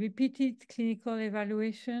conclusion, repeated clinical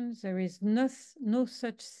evaluations, there is no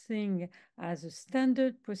such thing as a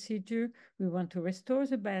standard procedure. We want to restore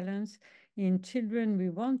the balance. In children, we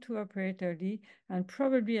want to operate early, and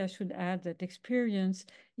probably I should add that experience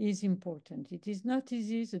is important. It is not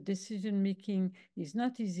easy, the decision making is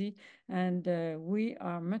not easy, and we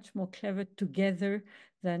are much more clever together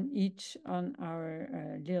than each on our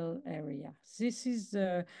little area. This is,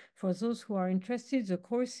 for those who are interested, the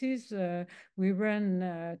courses we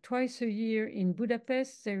run twice a year in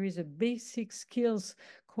Budapest. There is a basic skills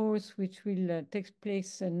course which will take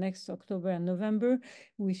place next October and November,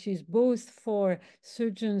 which is both for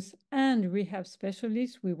surgeons and rehab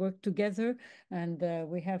specialists. We work together, and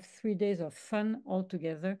we have 3 days of fun all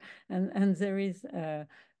together. And there is an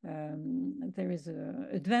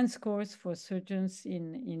advanced course for surgeons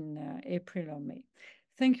in April or May.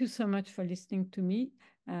 Thank you so much for listening to me.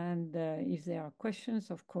 And if there are questions,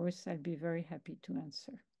 of course, I'll be very happy to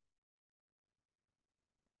answer.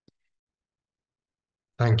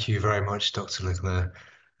 Thank you very much, Dr. Leclercq.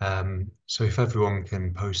 So if everyone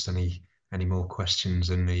can post any more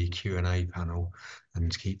questions in the Q&A panel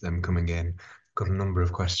and keep them coming in. Got a number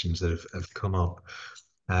of questions that have come up.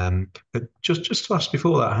 But just to ask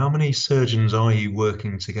before that, how many surgeons are you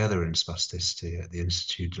working together in spasticity at the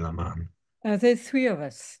Institut de la Main? There's 3 of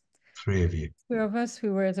us. 3 of you. 3 of us.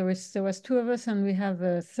 There was 2 of us, and we have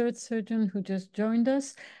a 3rd surgeon who just joined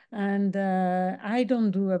us. And I don't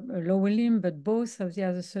do a lower limb, but both of the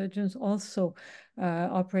other surgeons also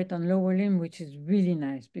operate on lower limb, which is really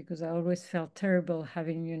nice, because I always felt terrible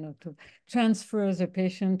having, to transfer the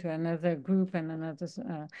patient to another group and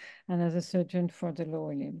another surgeon for the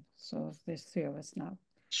lower limb. So there's 3 of us now.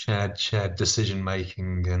 shared decision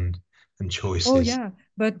making and Oh choices. yeah,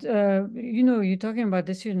 but you know, you're talking about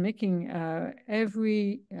decision making.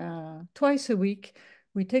 Every twice a week,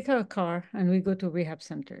 we take our car and we go to rehab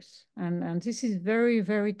centers, and this is very,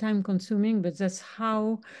 very time consuming. But that's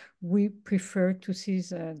how we prefer to see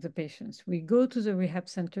the patients. We go to the rehab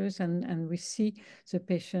centers and we see the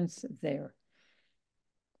patients there.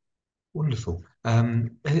 Wonderful.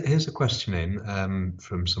 Here's a question in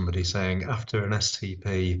from somebody saying, after an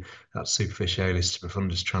STP, that superficialis to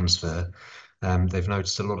profundus transfer, they've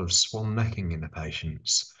noticed a lot of swan necking in the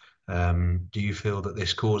patients. Do you feel that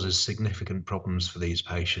this causes significant problems for these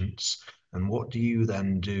patients? And what do you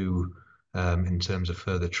then do in terms of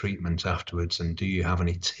further treatment afterwards? And do you have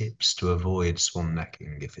any tips to avoid swan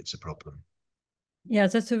necking if it's a problem? Yeah,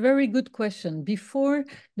 that's a very good question. Before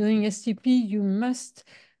doing STP, you must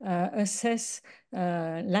assess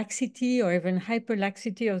laxity or even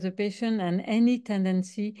hyperlaxity of the patient and any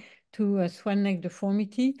tendency to swan neck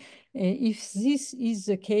deformity. If this is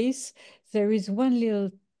the case, there is one little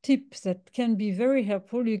tip that can be very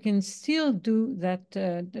helpful. You can still do that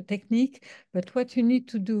the technique, but what you need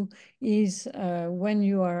to do is when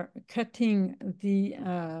you are cutting the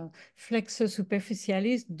flexor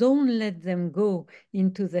superficialis, don't let them go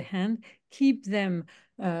into the hand. Keep them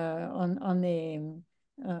on a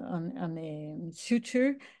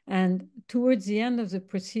suture, and towards the end of the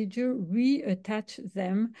procedure, reattach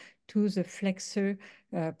them to the flexor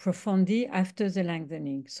profundi after the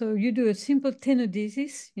lengthening. So you do a simple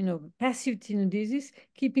tenodesis, you know, passive tenodesis,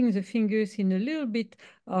 keeping the fingers in a little bit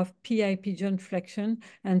of PIP joint flexion,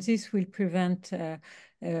 and this will prevent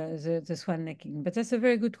the swan necking. But that's a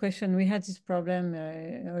very good question. We had this problem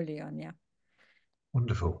early on, yeah.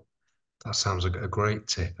 Wonderful. That sounds a great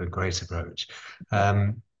tip, a great approach.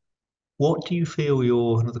 What do you feel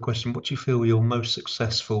another question, what do you feel your most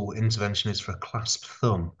successful intervention is for a clasped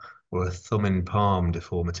thumb or a thumb in palm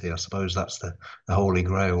deformity? I suppose that's the holy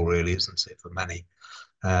grail, really, isn't it, for many?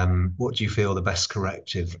 What do you feel the best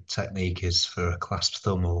corrective technique is for a clasped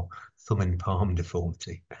thumb or thumb in palm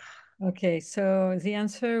deformity? Okay, so the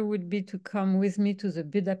answer would be to come with me to the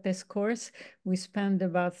Budapest course. We spend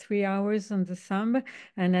about 3 hours on the thumb,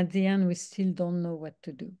 and at the end, we still don't know what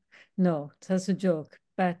to do. No, that's a joke,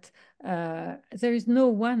 but there is no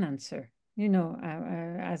one answer. You know,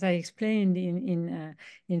 as I explained in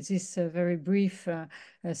this very brief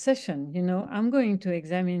session, you know, I'm going to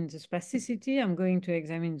examine the spasticity, I'm going to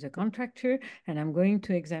examine the contracture, and I'm going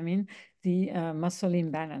to examine the muscle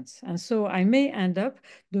imbalance. And so I may end up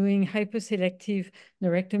doing hyperselective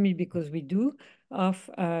neurectomy, because we do, of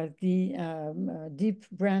the deep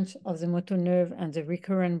branch of the motor nerve and the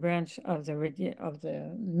recurrent branch of the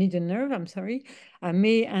median nerve, I'm sorry. I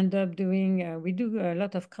may end up doing, we do a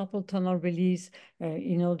lot of carpal tunnel release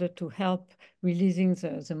in order to help releasing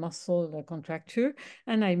the muscle contracture.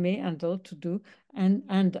 And I may end up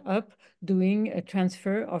doing a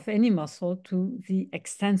transfer of any muscle to the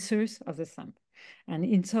extensors of the thumb. And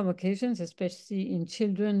in some occasions, especially in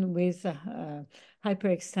children with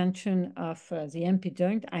hyperextension of the MP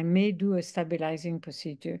joint, I may do a stabilizing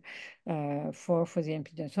procedure for the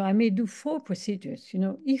MP joint. So I may do 4 procedures, you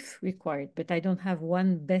know, if required, but I don't have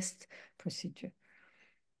one best procedure.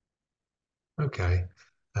 Okay.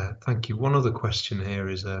 Thank you. One other question here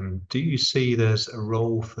is, do you see there's a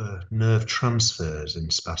role for nerve transfers in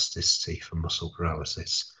spasticity for muscle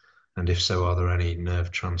paralysis? And if so, are there any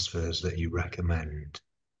nerve transfers that you recommend?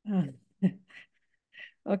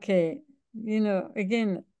 Okay, you know,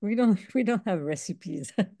 again, we don't have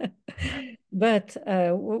recipes, but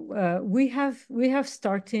we have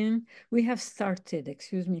started,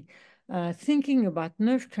 excuse me, thinking about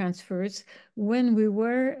nerve transfers when we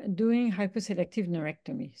were doing hyperselective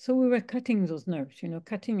neurectomy. So we were cutting those nerves, you know,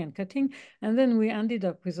 cutting and cutting, and then we ended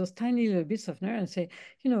up with those tiny little bits of nerve and say,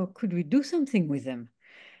 you know, could we do something with them?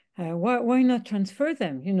 Why not transfer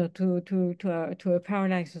them, you know, to a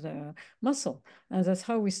paralyzed muscle? And that's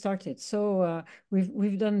how we started. So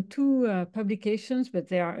we've done 2 publications, but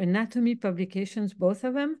they are anatomy publications, both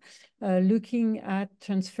of them, looking at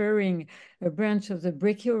transferring a branch of the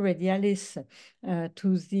brachioradialis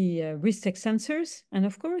to the wrist extensors. And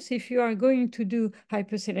of course, if you are going to do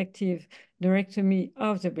hyperselective neurectomy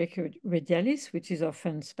of the brachioradialis, which is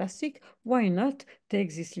often spastic, why not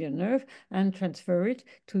take this little nerve and transfer it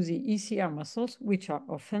to the ECR muscles, which are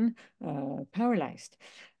often paralyzed?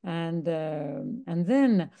 And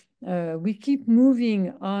then we keep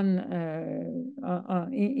moving on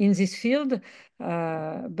in this field,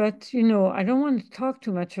 but you know, I don't want to talk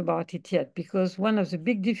too much about it yet, because one of the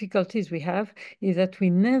big difficulties we have is that we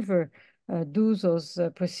never do those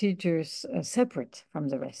procedures separate from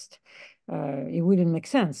the rest. it wouldn't make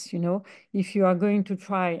sense, you know. If you are going to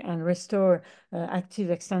try and restore active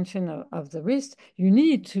extension of the wrist, you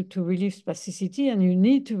need to relieve spasticity and you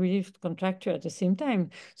need to relieve contracture at the same time.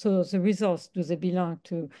 So the results, do they belong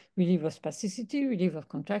to relief of spasticity, relief of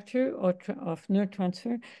contracture, or of nerve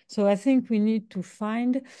transfer? So I think we need to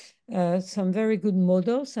find some very good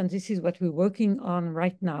models, and this is what we're working on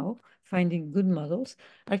right now, finding good models.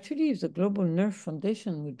 Actually, if the Global Nerve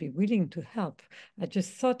Foundation would be willing to help, I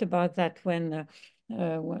just thought about that when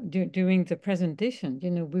during the presentation,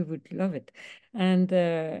 you know, we would love it. And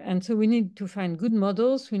so we need to find good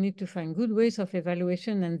models, we need to find good ways of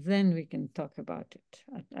evaluation, and then we can talk about it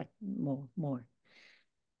at more.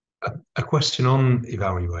 A question on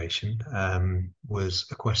evaluation was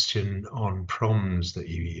a question on PROMs that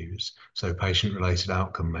you use, so patient-related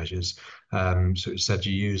outcome measures. So it said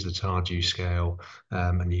you use the Tardew scale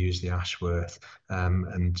and you use the Ashworth.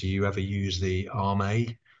 And do you ever use the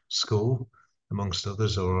ARM-A score amongst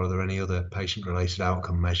others, or are there any other patient-related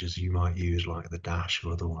outcome measures you might use, like the DASH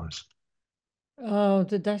or otherwise? Oh,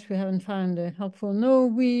 the dash we haven't found helpful. No,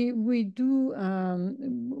 we do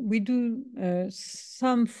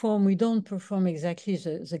some form. We don't perform exactly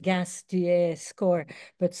the GAS DA score,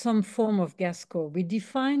 but some form of GAS score. We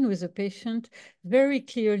define with the patient very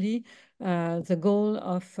clearly the goal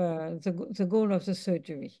of the goal of the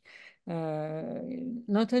surgery.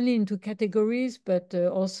 Not only into categories, but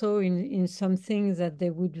also in something that they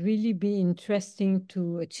would really be interesting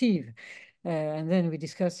to achieve. And then we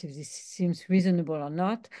discuss if this seems reasonable or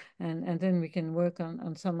not, and then we can work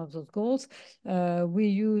on some of those goals. We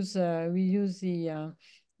use the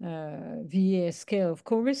VA scale, of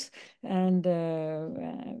course, but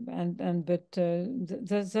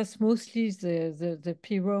that's mostly the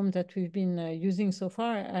PROM that we've been using so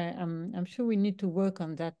far. I'm sure we need to work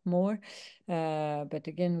on that more, but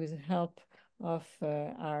again, with the help of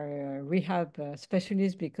our rehab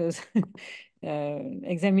specialists, because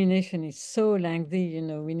examination is so lengthy, you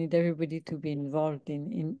know, we need everybody to be involved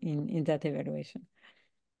in that evaluation.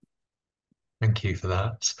 Thank you for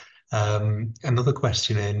that. Another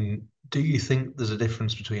question in, do you think there's a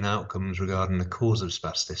difference between outcomes regarding the cause of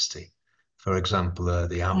spasticity? For example,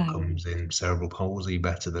 the outcomes in cerebral palsy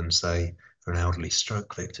better than, say, for an elderly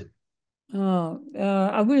stroke victim? Oh,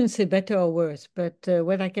 I wouldn't say better or worse, but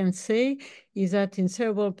what I can say is that in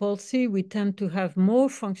cerebral palsy, we tend to have more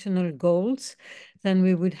functional goals than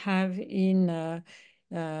we would have in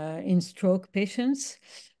stroke patients.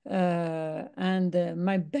 And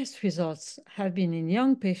my best results have been in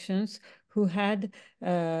young patients who had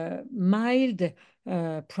mild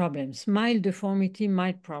problems, mild deformity,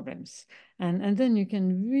 mild problems. And then you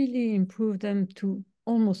can really improve them to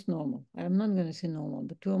almost normal. I'm not going to say normal,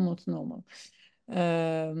 but to almost normal.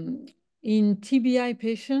 In TBI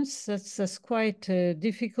patients, that's quite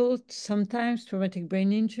difficult. Sometimes traumatic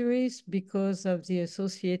brain injuries because of the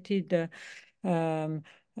associated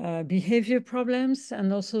behavior problems,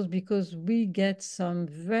 and also because we get some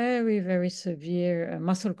very, very severe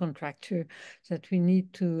muscle contracture that we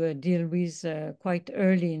need to deal with quite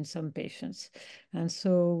early in some patients. And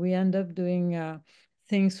so we end up doing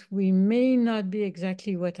things we may not be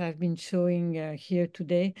exactly what I've been showing here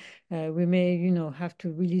today. We may, you know, have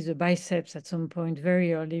to release the biceps at some point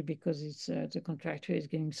very early because it's the contracture is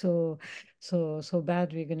getting so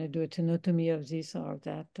bad. We're going to do a tenotomy of this or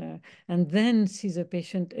that, and then see the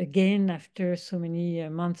patient again after so many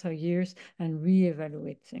months or years and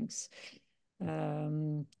reevaluate things.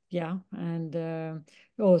 Yeah, and the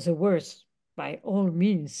worst, by all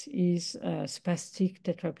means, is spastic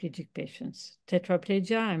tetraplegic patients.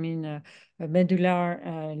 Tetraplegia, I mean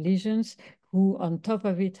medullary lesions, who on top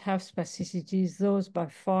of it have spasticities. Those by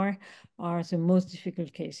far are the most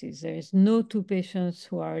difficult cases. There is no two patients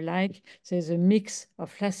who are alike. There's a mix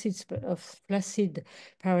of flaccid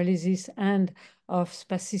paralysis and of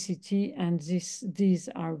spasticity, and these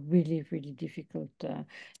are really, really difficult.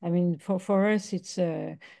 I mean, for us, it's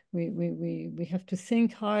we have to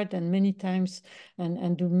think hard and many times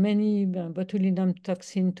and do many botulinum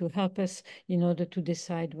toxin to help us in order to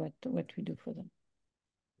decide what we do for them.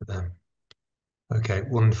 Okay,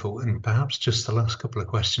 wonderful. And perhaps just the last couple of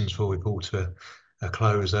questions before we pull to a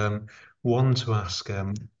close. One to ask,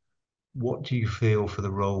 what do you feel for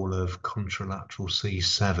the role of contralateral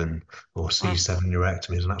C7 or C7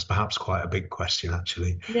 neurectomies? And that's perhaps quite a big question,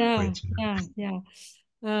 actually. Yeah.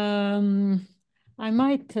 I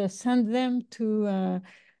might send them to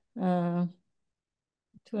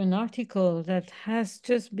an article that has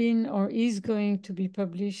just been or is going to be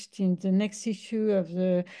published in the next issue of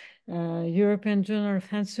the European Journal of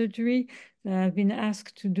Hand Surgery. I've been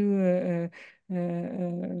asked to do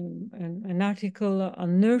an article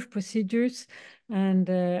on nerve procedures, and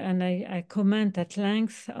I comment at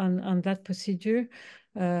length on that procedure.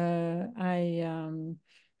 I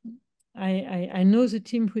know the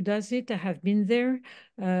team who does it. I have been there.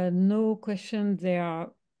 No question, they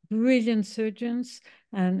are brilliant surgeons,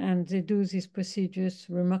 and they do these procedures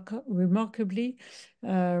remarkably.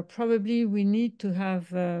 Probably we need to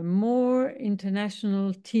have more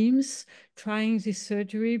international teams trying this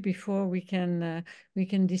surgery before we can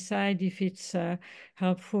decide if it's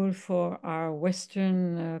helpful for our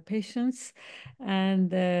Western patients. And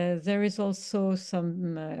there is also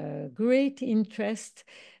some great interest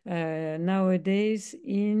nowadays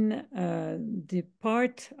in the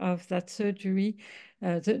part of that surgery,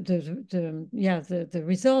 the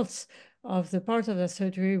results of the part of the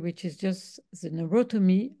surgery, which is just the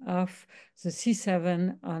neurotomy of the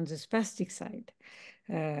C7 on the spastic side.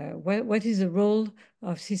 What is the role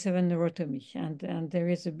of C7 neurotomy? And there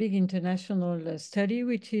is a big international study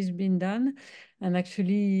which has been done. And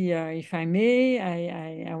actually, if I may,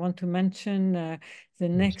 I want to mention the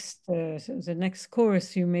next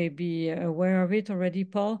course. You may be aware of it already,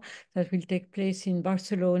 Paul, that will take place in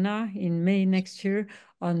Barcelona in May next year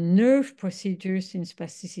on nerve procedures in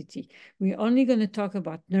spasticity. We're only going to talk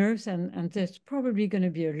about nerves, and there's probably going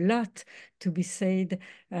to be a lot to be said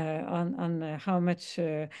on how much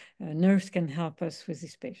nerves can help us with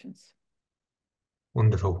these patients.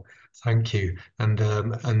 Wonderful, thank you. And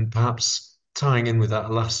perhaps tying in with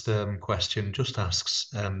that last question, just asks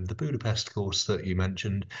the Budapest course that you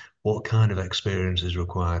mentioned, what kind of experience is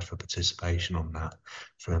required for participation on that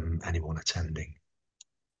from anyone attending?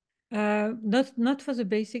 Not for the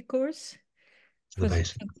basic course. For the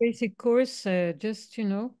basic. The basic course, just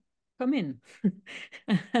come in,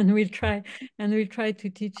 and we'll try to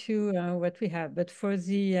teach you what we have. But for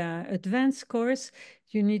the advanced course,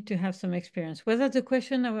 you need to have some experience. Was that the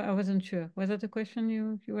question? I wasn't sure. Was that the question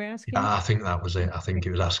you were asking? I think that was it. I think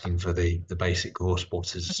it was asking for the basic course,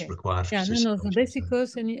 what is required for participation. No, the basic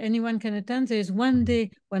course, anyone can attend. There is one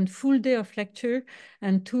full day of lecture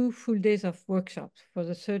and 2 full days of workshops for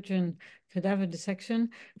the surgeon cadaver dissection,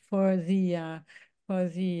 for the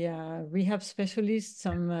rehab specialists,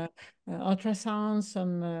 some ultrasound,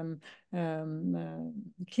 some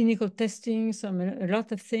clinical testing, a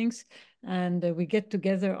lot of things. And we get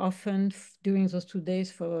together often during those 2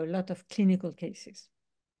 days for a lot of clinical cases.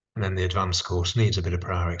 And then the advanced course needs a bit of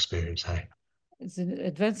prior experience, hey? The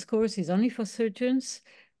advanced course is only for surgeons,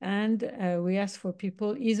 and we ask for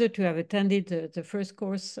people either to have attended the first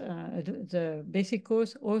course, the basic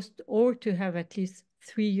course, or to have at least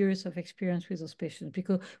 3 years of experience with those patients,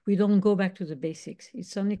 because we don't go back to the basics.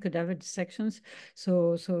 It's only cadaver dissections,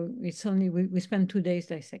 so it's only we spend 2 days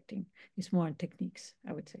dissecting. It's more on techniques,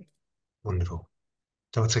 I would say. Wonderful.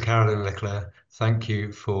 Dr. Caroline Leclercq, thank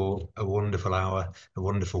you for a wonderful hour, a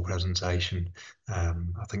wonderful presentation. I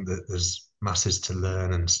think that there's masses to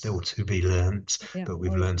learn and still to be learned, but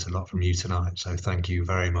we've learned a lot from you tonight. So thank you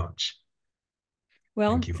very much.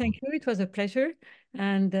 Well, thank you. It was a pleasure,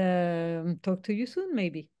 and talk to you soon,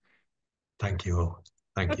 maybe. Thank you all.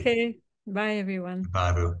 Thank you. Okay. Bye, everyone. Bye,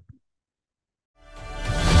 everyone.